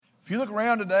If you look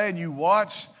around today and you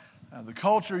watch the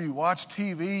culture, you watch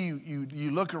TV,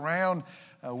 you look around,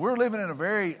 we're living in a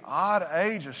very odd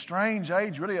age, a strange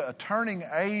age, really a turning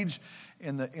age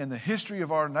in the history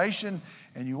of our nation.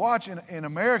 And you watch in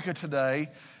America today,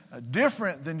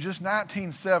 different than just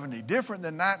 1970, different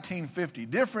than 1950,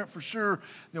 different for sure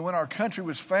than when our country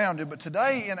was founded. But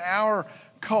today in our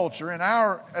culture, in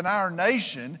our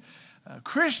nation,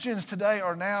 Christians today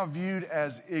are now viewed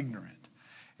as ignorant.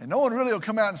 And no one really will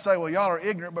come out and say, well, y'all are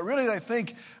ignorant, but really they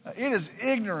think it is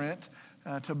ignorant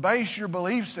to base your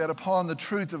belief set upon the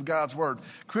truth of God's Word.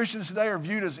 Christians today are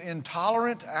viewed as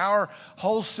intolerant. Our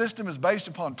whole system is based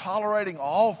upon tolerating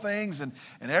all things and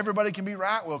everybody can be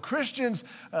right. Well, Christians,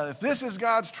 if this is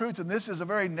God's truth and this is a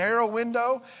very narrow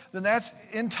window, then that's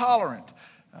intolerant.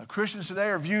 Christians today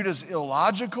are viewed as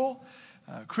illogical.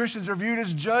 Christians are viewed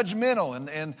as judgmental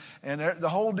and the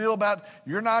whole deal about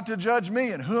you're not to judge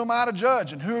me and who am I to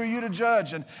judge and who are you to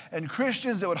judge? And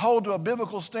Christians that would hold to a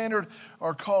biblical standard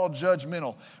are called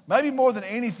judgmental. Maybe more than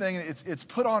anything, it's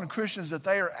put on Christians that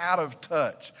they are out of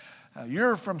touch.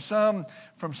 You're from some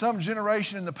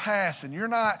generation in the past and you're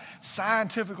not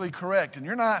scientifically correct and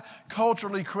you're not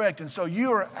culturally correct, and so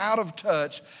you are out of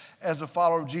touch as a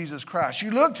follower of Jesus Christ.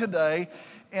 You look today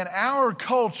in our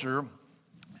culture,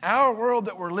 our world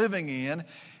that we're living in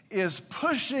is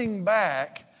pushing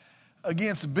back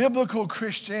against biblical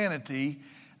Christianity,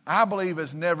 I believe,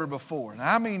 as never before. And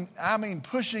I mean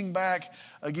pushing back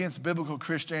against biblical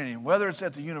Christianity. Whether it's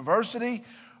at the university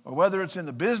or whether it's in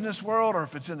the business world or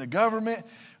if it's in the government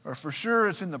or for sure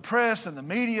it's in the press and the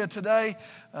media today,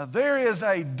 there is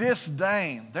a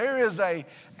disdain. There is a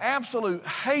absolute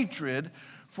hatred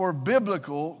for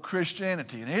biblical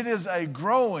Christianity. And it is a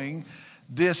growing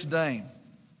disdain.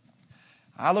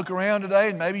 I look around today,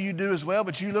 and maybe you do as well,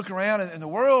 but you look around and the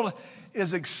world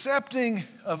is accepting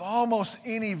of almost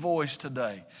any voice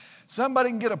today. Somebody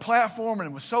can get a platform,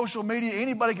 and with social media,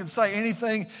 anybody can say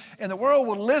anything, and the world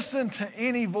will listen to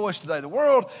any voice today. The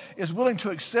world is willing to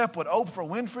accept what Oprah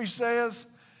Winfrey says.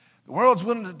 The world's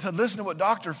willing to listen to what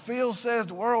Dr. Phil says.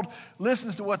 The world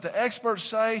listens to what the experts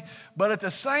say, but at the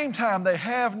same time, they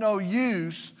have no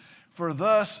use for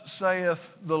thus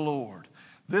saith the Lord.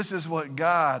 This is what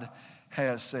God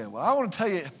has said. Well, I want to tell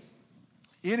you,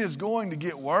 it is going to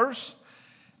get worse.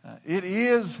 It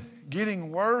is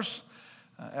getting worse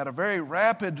at a very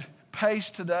rapid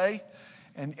pace today.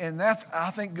 And that's,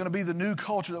 I think, going to be the new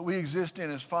culture that we exist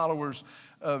in as followers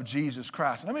of Jesus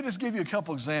Christ. And let me just give you a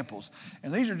couple examples.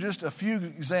 And these are just a few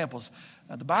examples.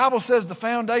 The Bible says the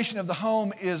foundation of the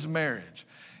home is marriage.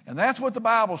 And that's what the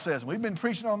Bible says. We've been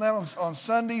preaching on that on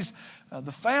Sundays.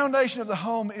 The foundation of the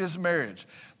home is marriage.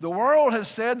 The world has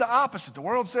said the opposite. The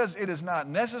world says it is not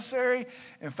necessary.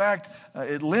 In fact,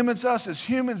 it limits us as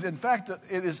humans. In fact,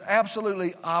 it is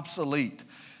absolutely obsolete.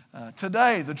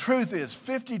 Today, the truth is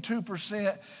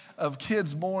 52% of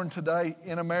kids born today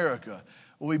in America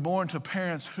will be born to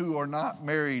parents who are not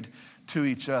married to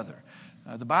each other.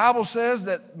 The Bible says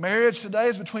that marriage today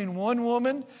is between one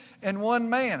woman and one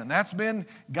man, and that's been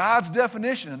God's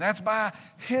definition, and that's by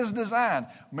His design.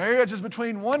 Marriage is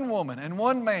between one woman and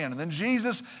one man, and then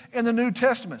Jesus in the New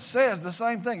Testament says the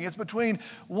same thing. It's between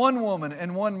one woman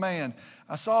and one man.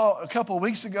 I saw a couple of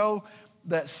weeks ago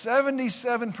that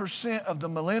 77% of the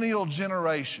millennial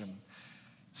generation,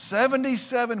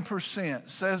 77%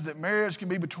 says that marriage can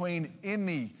be between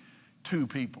any two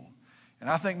people. And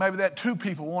I think maybe that two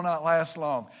people will not last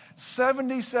long.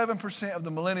 77% of the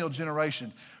millennial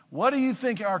generation. What do you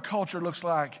think our culture looks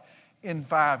like in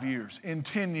 5 years, in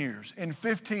 10 years, in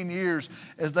 15 years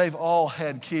as they've all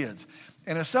had kids?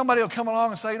 And if somebody will come along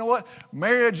and say, you know what,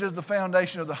 marriage is the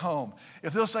foundation of the home.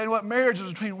 If they'll say, you know what, marriage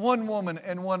is between one woman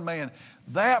and one man,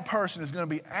 that person is going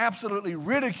to be absolutely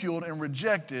ridiculed and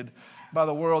rejected by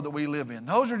the world that we live in.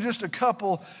 Those are just a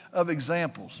couple of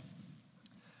examples.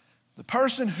 The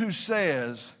person who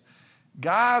says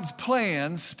God's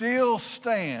plan still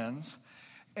stands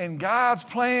and God's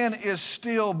plan is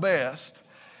still best,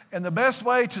 and the best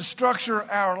way to structure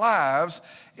our lives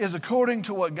is according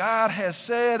to what God has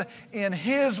said in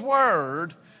His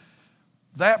Word,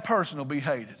 that person will be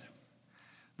hated.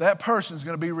 That person is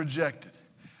going to be rejected.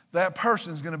 That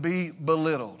person is going to be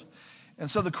belittled. And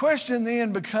so the question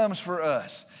then becomes for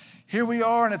us. Here we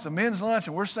are, and it's a men's lunch,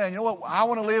 and we're saying, you know what, I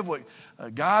want to live what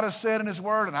God has said in His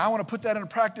Word, and I want to put that into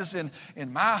practice in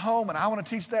my home, and I want to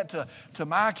teach that to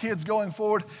my kids going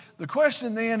forward. The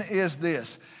question then is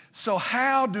this: so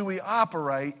how do we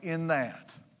operate in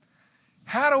that?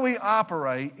 How do we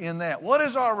operate in that? What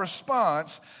is our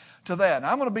response to that? And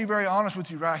I'm going to be very honest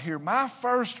with you right here. My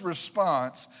first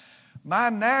response, my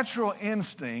natural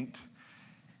instinct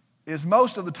is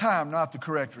most of the time not the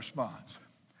correct response.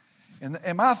 And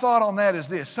my thought on that is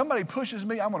this: somebody pushes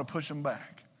me, I'm going to push them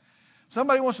back.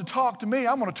 Somebody wants to talk to me,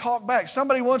 I'm going to talk back.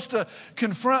 Somebody wants to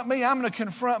confront me, I'm going to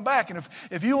confront back. And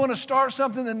if you want to start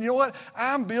something, then you know what?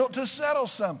 I'm built to settle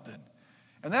something.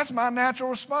 And that's my natural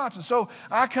response. And so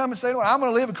I come and say, well, I'm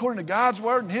going to live according to God's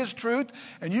word and his truth.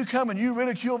 And you come and you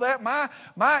ridicule that.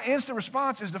 My instant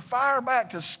response is to fire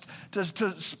back, to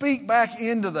speak back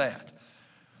into that.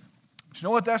 But you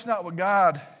know what? That's not what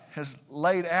God has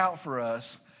laid out for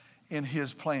us in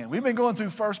his plan. We've been going through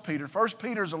 1 Peter. 1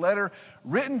 Peter is a letter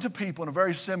written to people in a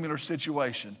very similar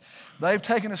situation. They've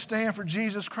taken a stand for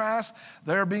Jesus Christ.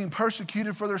 They're being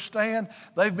persecuted for their stand.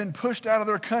 They've been pushed out of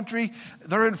their country.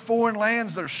 They're in foreign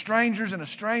lands. They're strangers in a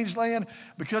strange land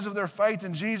because of their faith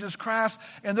in Jesus Christ.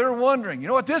 And they're wondering, you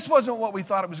know what, this wasn't what we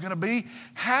thought it was going to be.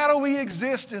 How do we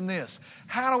exist in this?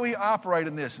 How do we operate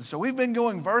in this? And so we've been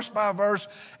going verse by verse.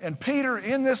 And Peter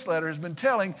in this letter has been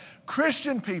telling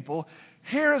Christian people,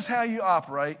 here's how you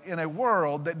operate in a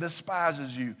world that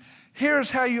despises you. Here's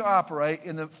how you operate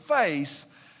in the face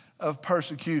of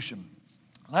persecution.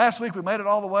 Last week we made it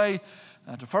all the way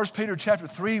to 1 Peter chapter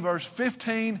 3, verse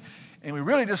 15, and we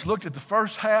really just looked at the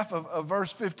first half of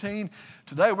verse 15.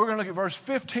 Today we're going to look at verse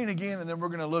 15 again, and then we're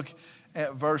going to look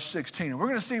at verse 16. And we're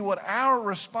going to see what our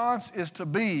response is to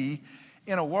be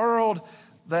in a world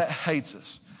that hates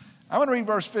us. I'm going to read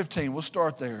verse 15. We'll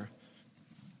start there.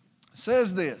 It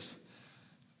says this: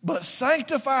 "But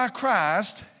sanctify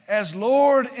Christ as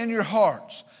Lord in your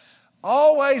hearts,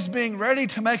 always being ready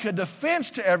to make a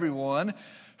defense to everyone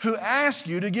who asks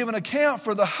you to give an account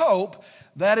for the hope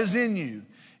that is in you,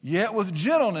 yet with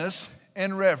gentleness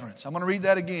and reverence." I'm going to read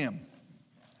that again.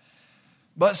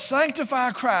 "But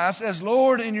sanctify Christ as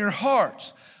Lord in your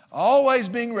hearts, always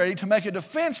being ready to make a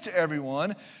defense to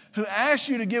everyone who asks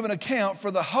you to give an account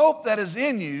for the hope that is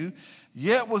in you,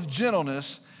 yet with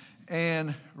gentleness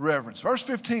and reverence." Verse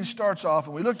 15 starts off,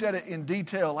 and we looked at it in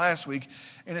detail last week,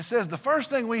 and it says the first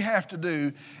thing we have to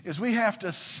do is we have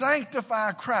to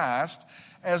sanctify Christ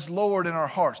as Lord in our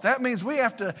hearts. That means we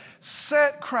have to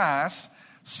set Christ,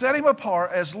 set him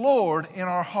apart as Lord in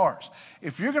our hearts.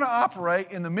 If you're going to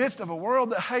operate in the midst of a world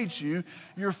that hates you,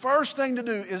 your first thing to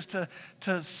do is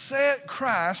to set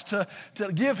Christ, to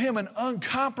give him an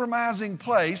uncompromising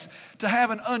place, to have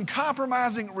an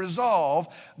uncompromising resolve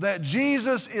that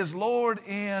Jesus is Lord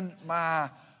in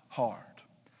my heart.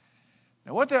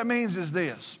 Now what that means is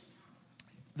this: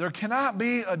 there cannot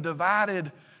be a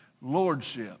divided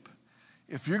lordship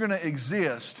if you're going to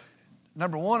exist,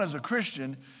 number one, as a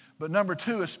Christian, but number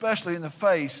two, especially in the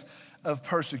face of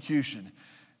persecution.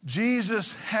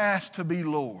 Jesus has to be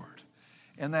Lord,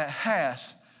 and that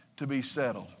has to be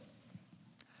settled.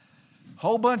 A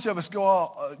whole bunch of us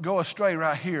go astray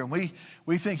right here, and we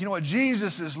think, you know what,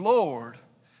 Jesus is Lord,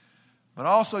 but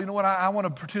also, you know what, I want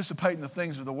to participate in the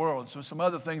things of the world, so some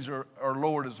other things are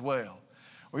Lord as well.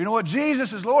 Or you know what,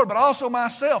 Jesus is Lord, but also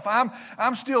myself.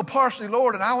 I'm still partially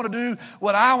Lord, and I want to do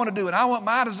what I want to do, and I want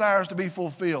my desires to be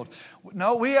fulfilled.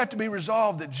 No, we have to be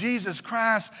resolved that Jesus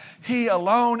Christ, he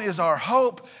alone is our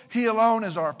hope. He alone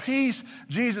is our peace.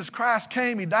 Jesus Christ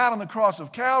came, he died on the cross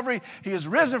of Calvary. He is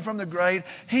risen from the grave.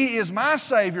 He is my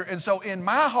Savior, and so in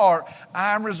my heart,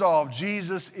 I'm resolved.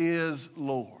 Jesus is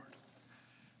Lord.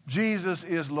 Jesus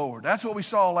is Lord. That's what we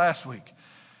saw last week.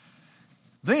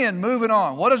 Then, moving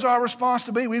on, what is our response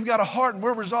to be? We've got a heart and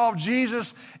we're resolved.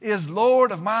 Jesus is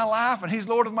Lord of my life and he's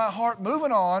Lord of my heart.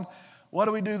 Moving on, what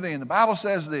do we do then? The Bible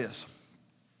says this: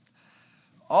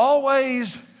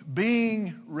 always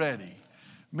being ready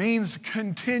means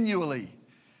continually,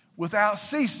 without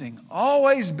ceasing,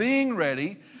 always being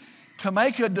ready to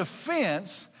make a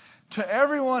defense to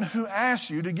everyone who asks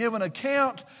you to give an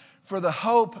account for the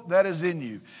hope that is in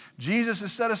you. Jesus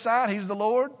is set aside. He's the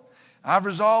Lord. I've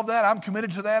resolved that. I'm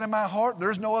committed to that in my heart.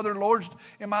 There's no other Lord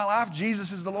in my life.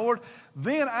 Jesus is the Lord.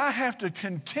 Then I have to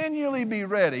continually be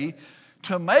ready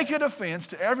to make a defense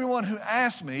to everyone who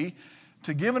asks me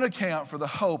to give an account for the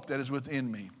hope that is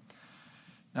within me.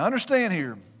 Now understand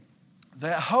here,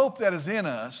 that hope that is in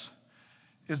us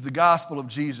is the gospel of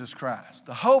Jesus Christ.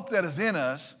 The hope that is in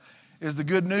us is the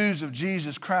good news of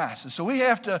Jesus Christ. And so we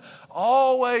have to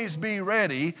always be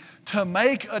ready to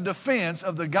make a defense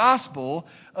of the gospel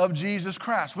of Jesus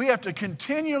Christ. We have to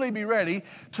continually be ready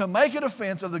to make a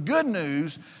defense of the good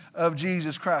news of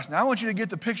Jesus Christ. Now I want you to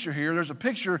get the picture here. There's a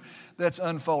picture that's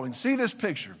unfolding. See this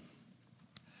picture.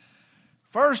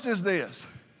 First is this: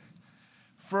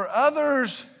 for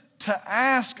others to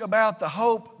ask about the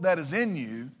hope that is in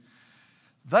you,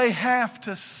 they have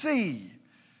to see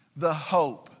the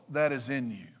hope that is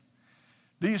in you.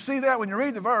 Do you see that? When you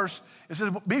read the verse, it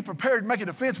says, be prepared to make a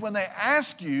defense when they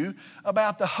ask you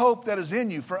about the hope that is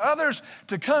in you. For others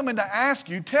to come and to ask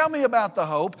you, tell me about the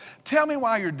hope, tell me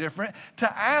why you're different.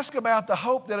 To ask about the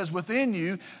hope that is within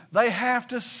you, they have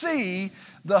to see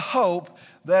the hope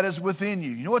that is within you.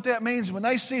 You know what that means? When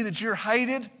they see that you're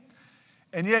hated,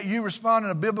 and yet you respond in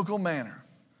a biblical manner.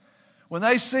 When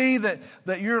they see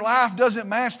that your life doesn't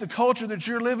match the culture that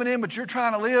you're living in, but you're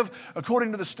trying to live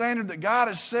according to the standard that God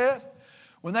has set.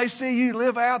 When they see you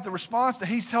live out the response that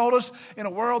He's told us in a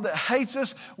world that hates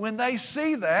us, when they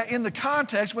see that in the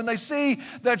context, when they see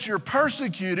that you're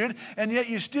persecuted and yet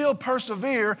you still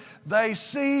persevere, they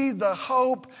see the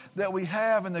hope that we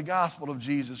have in the gospel of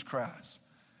Jesus Christ.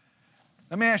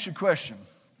 Let me ask you a question.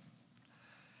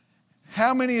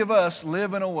 How many of us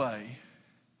live in a way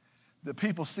that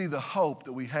people see the hope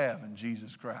that we have in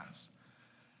Jesus Christ?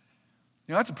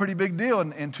 You know, that's a pretty big deal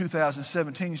in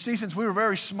 2017. You see, since we were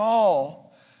very small,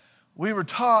 we were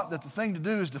taught that the thing to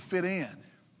do is to fit in.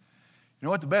 You know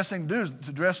what? The best thing to do is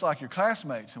to dress like your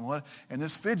classmates and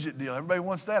this fidget deal. Everybody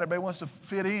wants that. Everybody wants to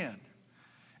fit in.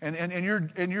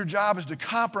 And your job is to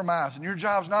compromise, and your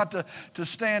job is not to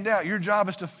stand out. Your job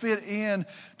is to fit in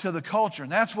to the culture.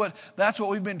 And that's what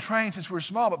we've been trained since we were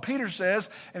small. But Peter says,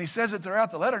 and he says it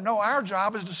throughout the letter, no, our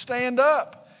job is to stand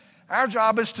up. Our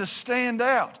job is to stand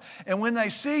out. And when they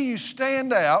see you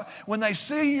stand out, when they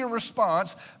see your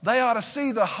response, they ought to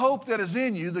see the hope that is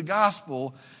in you, the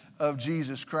gospel of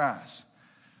Jesus Christ.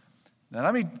 Now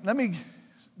let me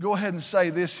go ahead and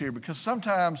say this here, because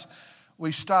sometimes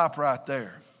we stop right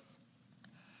there.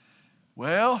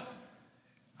 Well,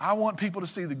 I want people to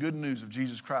see the good news of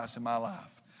Jesus Christ in my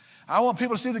life. I want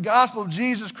people to see the gospel of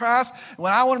Jesus Christ.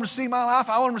 When I want them to see my life,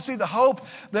 I want them to see the hope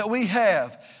that we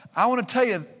have. I want to tell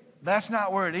you, that's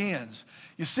not where it ends.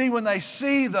 You see, when they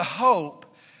see the hope,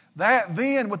 that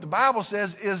then, what the Bible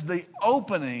says, is the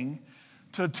opening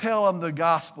to tell them the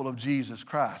gospel of Jesus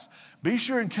Christ. Be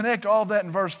sure and connect all that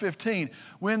in verse 15.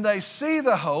 When they see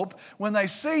the hope, when they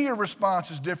see your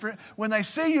response is different, when they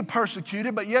see you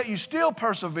persecuted, but yet you still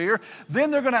persevere,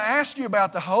 then they're going to ask you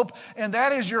about the hope, and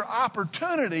that is your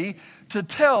opportunity to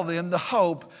tell them the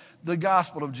hope, the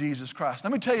gospel of Jesus Christ.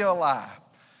 Let me tell you a lie.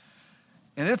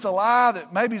 And it's a lie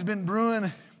that maybe has been brewing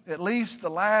at least the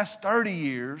last 30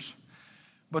 years.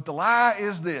 But the lie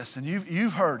is this, and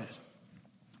you've heard it.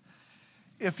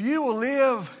 If you will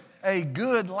live a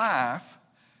good life,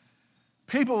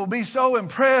 people will be so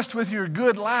impressed with your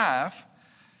good life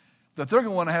that they're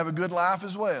going to want to have a good life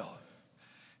as well.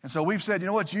 And so we've said, you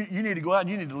know what, you need to go out and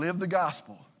you need to live the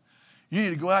gospel. You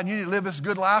need to go out and you need to live this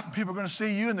good life, and people are going to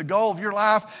see you, and the goal of your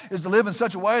life is to live in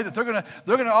such a way that they're going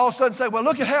to all of a sudden say, well,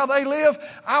 look at how they live.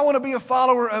 I want to be a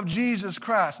follower of Jesus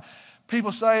Christ.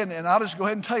 People say, and I'll just go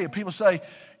ahead and tell you, people say,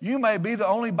 you may be the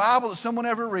only Bible that someone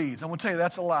ever reads. I'm going to tell you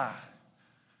that's a lie.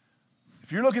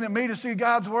 If you're looking at me to see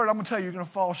God's word, I'm going to tell you you're going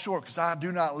to fall short, because I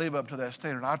do not live up to that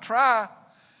standard. I try.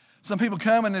 Some people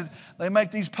come and they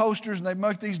make these posters and they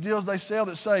make these deals they sell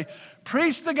that say,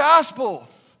 preach the gospel.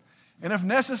 And if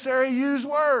necessary, use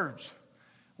words.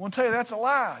 I want to tell you that's a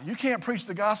lie. You can't preach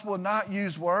the gospel and not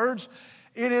use words.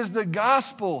 It is the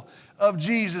gospel of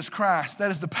Jesus Christ that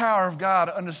is the power of God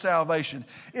unto salvation.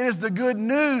 It is the good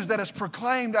news that is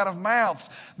proclaimed out of mouths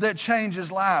that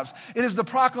changes lives. It is the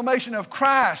proclamation of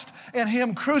Christ and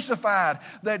Him crucified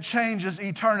that changes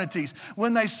eternities.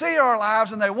 When they see our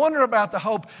lives and they wonder about the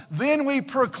hope, then we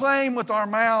proclaim with our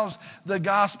mouths the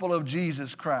gospel of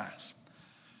Jesus Christ.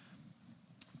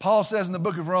 Paul says in the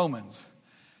book of Romans,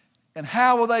 and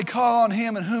how will they call on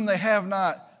Him in whom they have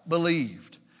not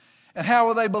believed? And how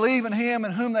will they believe in Him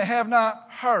in whom they have not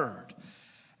heard?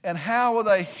 And how will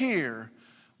they hear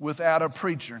without a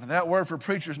preacher? Now, that word for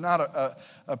preacher is not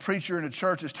a preacher in a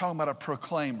church. It's talking about a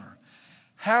proclaimer.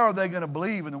 How are they going to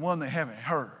believe in the one they haven't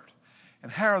heard?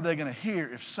 And how are they going to hear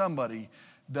if somebody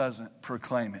doesn't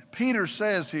proclaim it? Peter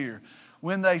says here,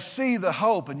 when they see the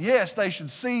hope, and yes, they should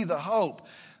see the hope,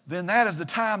 then that is the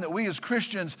time that we as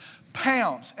Christians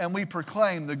pounce and we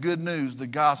proclaim the good news, the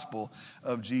gospel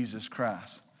of Jesus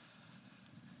Christ.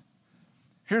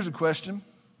 Here's a question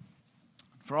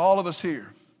for all of us here.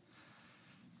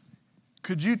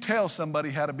 Could you tell somebody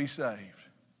how to be saved?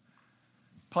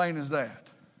 Plain as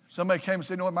that. Somebody came and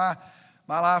said, you know what,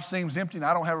 my life seems empty and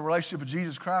I don't have a relationship with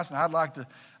Jesus Christ, and I'd like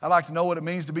to know what it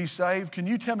means to be saved. Can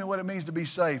you tell me what it means to be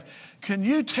saved? Can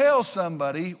you tell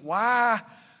somebody why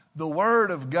the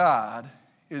Word of God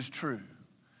is true?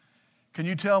 Can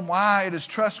you tell them why it is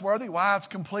trustworthy, why it's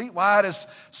complete, why it is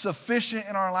sufficient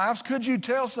in our lives? Could you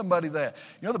tell somebody that?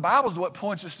 You know, the Bible is what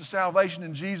points us to salvation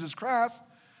in Jesus Christ.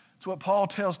 It's what Paul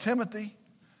tells Timothy.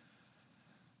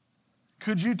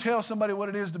 Could you tell somebody what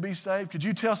it is to be saved? Could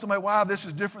you tell somebody why this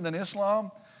is different than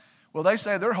Islam? Well, they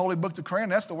say their holy book, the Quran,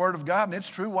 that's the word of God, and it's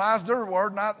true. Why is their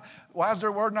word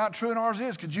not true and ours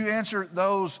is? Could you answer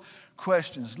those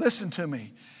questions? Listen to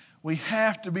me. We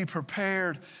have to be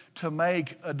prepared to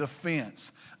make a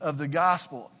defense of the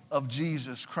gospel of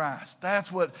Jesus Christ.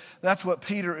 That's what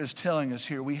Peter is telling us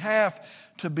here. We have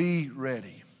to be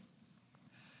ready.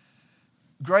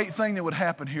 Great thing that would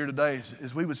happen here today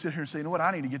is we would sit here and say, you know what,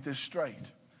 I need to get this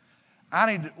straight.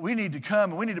 We need to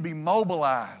come and we need to be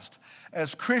mobilized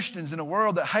as Christians in a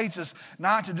world that hates us,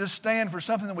 not to just stand for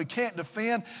something that we can't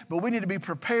defend, but we need to be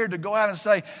prepared to go out and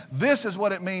say, this is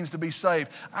what it means to be saved.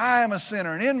 I am a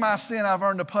sinner, and in my sin I've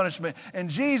earned a punishment. And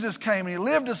Jesus came and He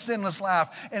lived a sinless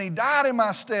life, and He died in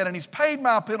my stead, and He's paid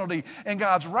my penalty, and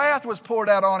God's wrath was poured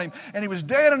out on Him, and He was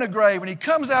dead in a grave, and He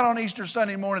comes out on Easter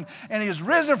Sunday morning, and He is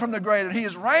risen from the grave, and He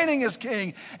is reigning as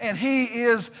King, and He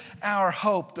is our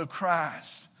hope, the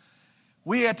Christ.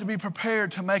 We have to be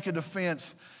prepared to make a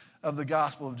defense of the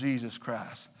gospel of Jesus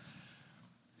Christ.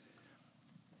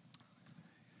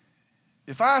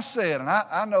 If I said, and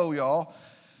I know y'all,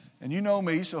 and you know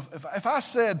me, so if I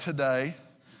said today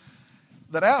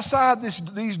that outside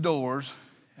these doors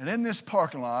and in this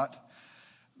parking lot,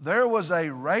 there was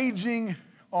a raging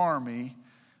army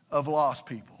of lost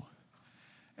people,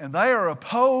 and they are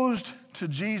opposed to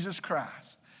Jesus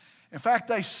Christ. In fact,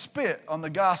 they spit on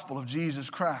the gospel of Jesus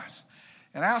Christ.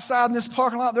 And outside in this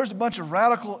parking lot, there's a bunch of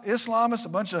radical Islamists, a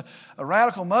bunch of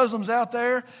radical Muslims out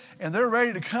there, and they're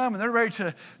ready to come and they're ready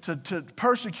to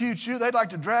persecute you. They'd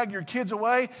like to drag your kids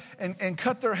away and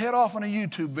cut their head off on a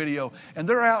YouTube video. And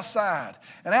they're outside.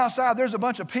 And outside there's a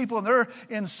bunch of people, and they're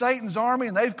in Satan's army,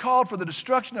 and they've called for the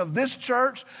destruction of this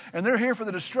church, and they're here for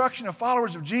the destruction of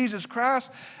followers of Jesus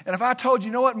Christ. And if I told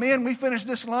you know what, men, we finish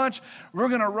this lunch, we're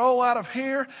going to roll out of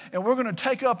here, and we're going to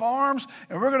take up arms,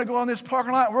 and we're going to go on this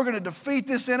parking lot, and we're going to defeat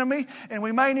this enemy, and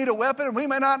we may need a weapon and we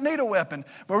may not need a weapon,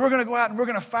 but we're going to go out and we're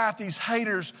going to fight these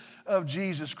haters of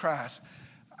Jesus Christ.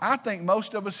 I think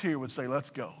most of us here would say,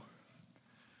 let's go.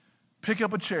 Pick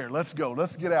up a chair, let's go,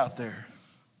 let's get out there.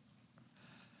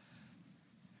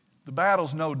 The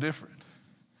battle's no different.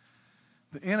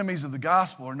 The enemies of the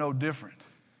gospel are no different.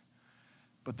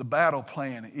 But the battle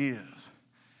plan is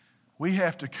we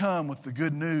have to come with the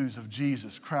good news of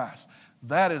Jesus Christ.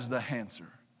 That is the answer.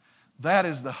 That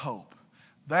is the hope.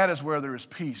 That is where there is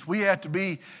peace. We have to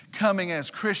be coming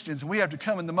as Christians, and we have to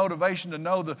come in the motivation to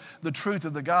know the truth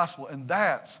of the gospel. And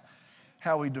that's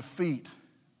how we defeat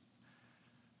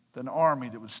an army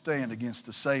that would stand against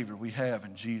the Savior we have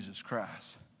in Jesus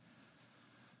Christ.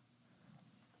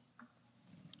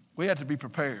 We have to be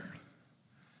prepared.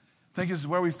 I think this is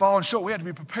where we've fallen short. We have to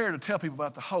be prepared to tell people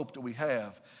about the hope that we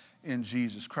have in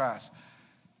Jesus Christ.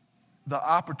 The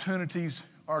opportunities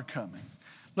are coming.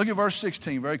 Look at verse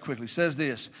 16 very quickly. It says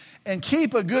this, and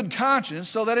keep a good conscience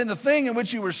so that in the thing in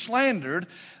which you were slandered,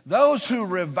 those who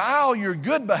revile your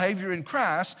good behavior in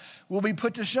Christ will be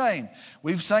put to shame.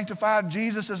 We've sanctified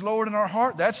Jesus as Lord in our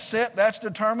heart. That's set. That's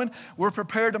determined. We're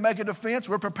prepared to make a defense.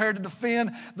 We're prepared to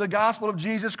defend the gospel of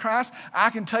Jesus Christ. I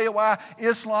can tell you why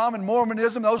Islam and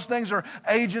Mormonism, those things are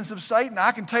agents of Satan.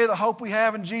 I can tell you the hope we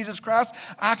have in Jesus Christ.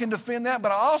 I can defend that.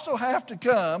 But I also have to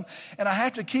come and I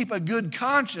have to keep a good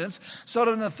conscience so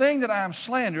that in the thing that I am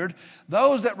slandered,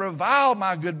 those that revile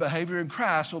my good behavior in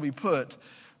Christ will be put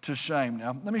to shame.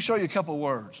 Now, let me show you a couple of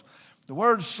words. The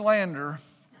word slander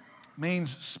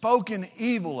means spoken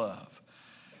evil of.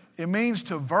 It means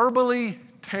to verbally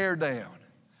tear down.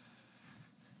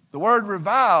 The word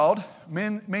reviled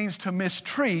means to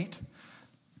mistreat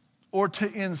or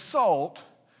to insult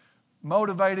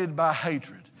motivated by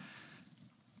hatred.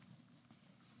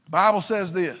 The Bible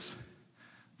says this.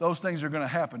 Those things are going to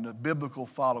happen to biblical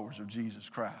followers of Jesus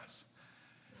Christ.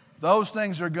 Those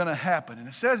things are going to happen. And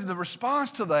it says the response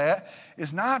to that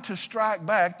is not to strike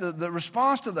back. The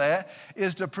response to that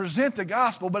is to present the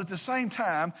gospel, but at the same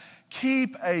time,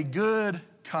 keep a good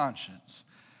conscience.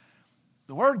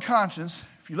 The word conscience,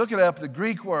 if you look it up, the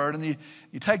Greek word, and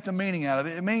you take the meaning out of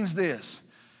it, it means this: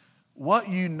 what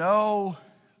you know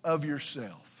of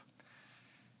yourself.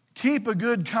 Keep a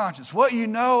good conscience, what you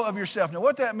know of yourself. Now,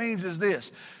 what that means is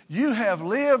this. You have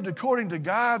lived according to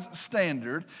God's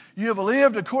standard. You have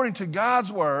lived according to God's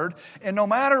word. And no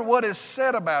matter what is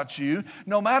said about you,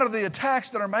 no matter the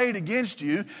attacks that are made against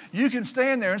you, you can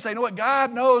stand there and say, you know what?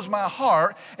 God knows my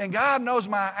heart, and God knows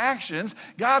my actions.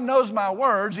 God knows my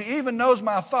words. He even knows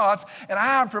my thoughts. And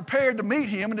I am prepared to meet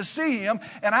Him and to see Him.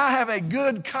 And I have a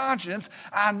good conscience.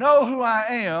 I know who I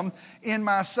am in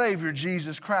my Savior,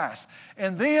 Jesus Christ.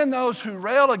 And then those who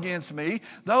rail against me,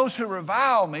 those who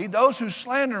revile me, those who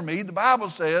slander me, the Bible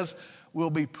says, will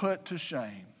be put to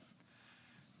shame.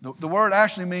 The word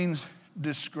actually means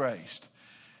disgraced.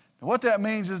 And what that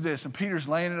means is this, and Peter's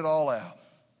laying it all out.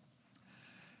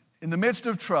 In the midst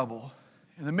of trouble,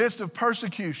 in the midst of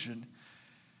persecution,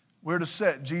 we're to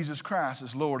set Jesus Christ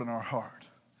as Lord in our heart.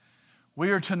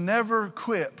 We are to never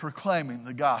quit proclaiming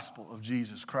the gospel of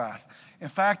Jesus Christ. In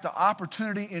fact, the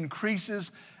opportunity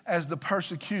increases as the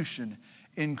persecution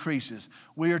increases.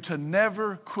 We are to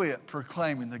never quit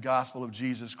proclaiming the gospel of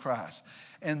Jesus Christ.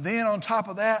 And then on top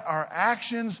of that, our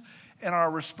actions and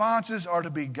our responses are to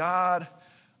be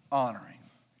God-honoring.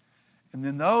 And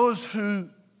then those who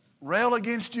rail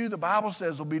against you, the Bible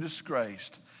says, will be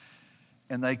disgraced,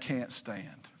 and they can't stand.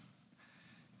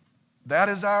 That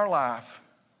is our life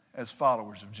as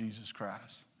followers of Jesus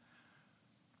Christ.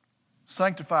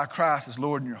 Sanctify Christ as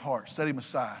Lord in your heart. Set him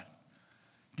aside.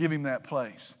 Give him that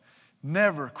place.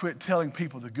 Never quit telling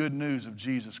people the good news of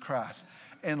Jesus Christ.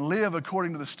 And live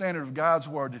according to the standard of God's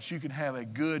word that you can have a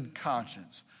good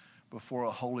conscience before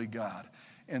a holy God.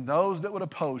 And those that would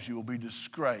oppose you will be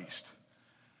disgraced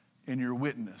in your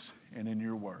witness and in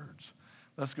your words.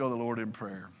 Let's go to the Lord in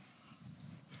prayer.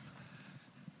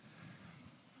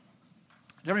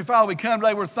 Heavenly Father, we come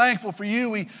today, we're thankful for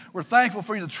you. We're thankful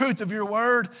for the truth of your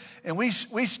word. And we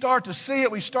start to see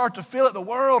it, we start to feel it. The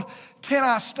world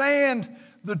cannot stand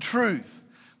the truth.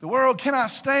 The world cannot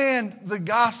stand the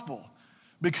gospel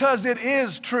because it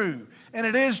is true and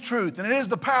it is truth and it is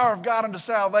the power of God unto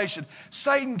salvation.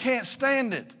 Satan can't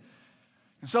stand it.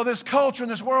 And so this culture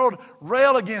and this world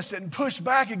rail against it and push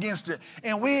back against it.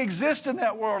 And we exist in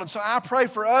that world. And so I pray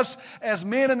for us as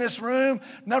men in this room,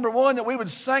 number one, that we would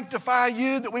sanctify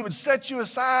you, that we would set you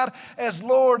aside as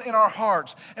Lord in our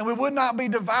hearts. And we would not be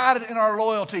divided in our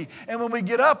loyalty. And when we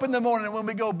get up in the morning and when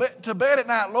we go to bed at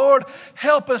night, Lord,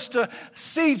 help us to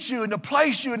seat you and to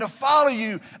place you and to follow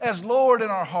you as Lord in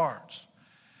our hearts.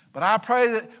 But I pray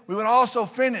that we would also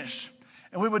finish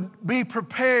and we would be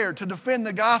prepared to defend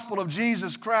the gospel of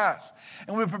Jesus Christ.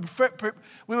 And we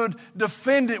would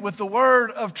defend it with the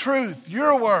word of truth,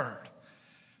 your word.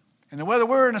 And whether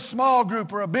we're in a small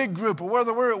group or a big group, or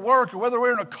whether we're at work, or whether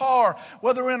we're in a car,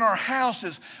 whether we're in our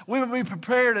houses, we would be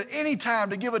prepared at any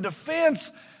time to give a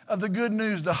defense of the good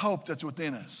news, the hope that's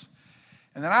within us.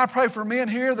 And then I pray for men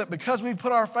here that because we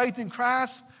put our faith in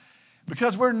Christ,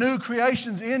 because we're new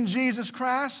creations in Jesus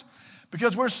Christ,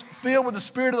 because we're filled with the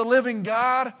Spirit of the living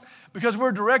God, because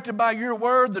we're directed by your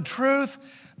word, the truth,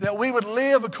 that we would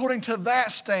live according to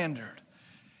that standard.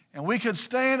 And we could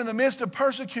stand in the midst of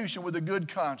persecution with a good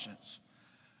conscience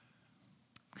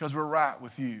because we're right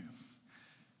with you.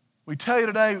 We tell you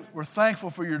today, we're thankful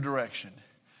for your direction.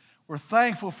 We're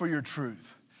thankful for your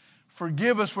truth.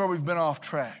 Forgive us where we've been off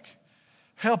track.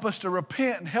 Help us to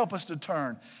repent and help us to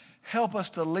turn. Help us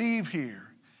to leave here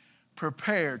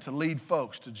prepared to lead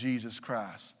folks to Jesus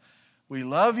Christ. We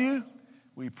love you,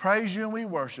 we praise you, and we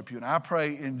worship you. And I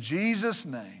pray in Jesus'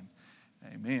 name,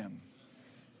 amen.